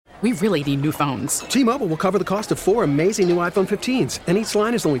We really need new phones. T-Mobile will cover the cost of 4 amazing new iPhone 15s, and each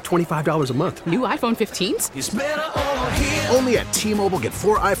line is only $25 a month. New iPhone 15s? It's better over here. Only at T-Mobile, get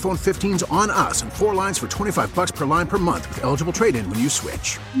 4 iPhone 15s on us and 4 lines for $25 per line per month with eligible trade-in when you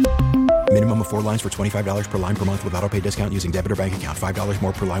switch. Minimum of 4 lines for $25 per line per month with autopay discount using debit or bank account. $5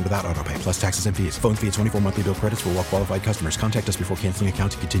 more per line without autopay, plus taxes and fees. Phone fee at 24 monthly bill credits for well-qualified customers. Contact us before canceling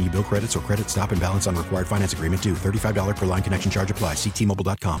account to continue bill credits or credit stop and balance on required finance agreement due. $35 per line connection charge applies. See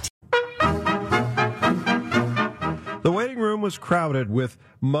T-Mobile.com. The waiting room was crowded with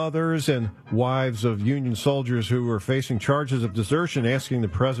mothers and wives of Union soldiers who were facing charges of desertion, asking the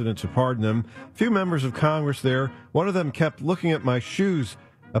president to pardon them. A few members of Congress there. One of them kept looking at my shoes,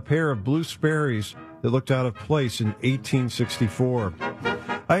 a pair of blue Sperry's that looked out of place in 1864.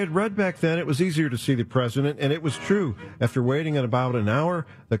 I had read back then it was easier to see the president, and it was true. After waiting at about an hour,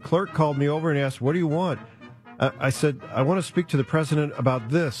 the clerk called me over and asked, "What do you want?" I said, "I want to speak to the president about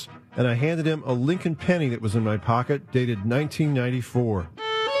this." And I handed him a Lincoln penny that was in my pocket, dated 1994.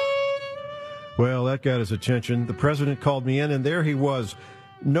 Well, that got his attention. The president called me in, and there he was.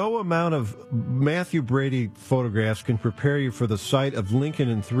 No amount of Matthew Brady photographs can prepare you for the sight of Lincoln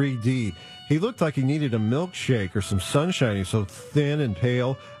in 3D. He looked like he needed a milkshake or some sunshine. He was so thin and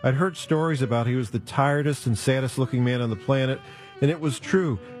pale. I'd heard stories about he was the tiredest and saddest looking man on the planet, and it was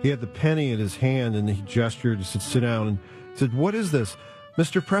true. He had the penny in his hand, and he gestured and said, "Sit down," and said, "What is this?"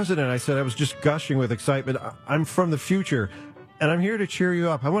 "Mr. President," I said, I was just gushing with excitement. "I'm from the future, and I'm here to cheer you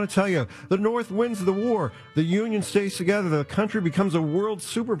up. I want to tell you, the North wins the war. The Union stays together. The country becomes a world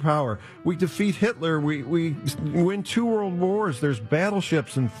superpower. We defeat Hitler. We win 2 world wars. There's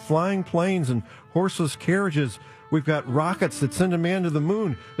battleships and flying planes and horseless carriages. We've got rockets that send a man to the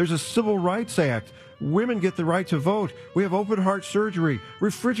moon. There's a Civil Rights Act. Women get the right to vote. We have open heart surgery,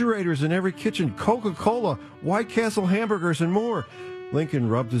 refrigerators in every kitchen, Coca-Cola, White Castle hamburgers, and more." Lincoln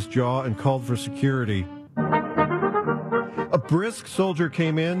rubbed his jaw and called for security. A brisk soldier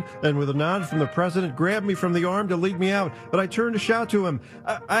came in and with a nod from the president grabbed me from the arm to lead me out. But I turned to shout to him,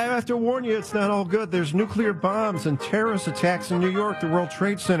 I have to warn you, it's not all good. There's nuclear bombs and terrorist attacks in New York, the World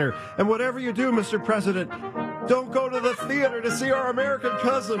Trade Center. And whatever you do, Mr. President, don't go to the theater to see our American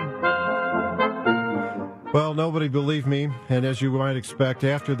cousin." Well, nobody believed me. And as you might expect,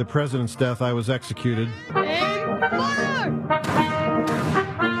 after the president's death, I was executed.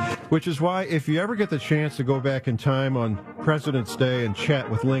 Which is why, if you ever get the chance to go back in time on President's Day and chat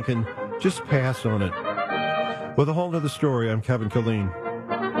with Lincoln, just pass on it. With a whole nother story, I'm Kevin Killeen.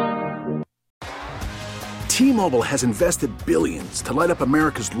 T-Mobile has invested billions to light up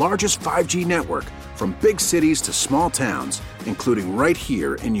America's largest 5G network, from big cities to small towns, including right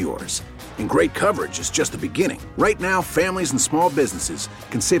here in yours. And great coverage is just the beginning. Right now, families and small businesses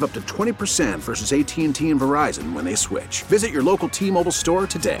can save up to 20% versus AT&T and Verizon when they switch. Visit your local T-Mobile store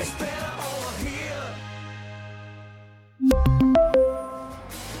today.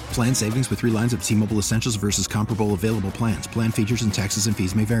 Plan savings with 3 lines of T-Mobile Essentials versus comparable available plans. Plan features and taxes and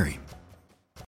fees may vary.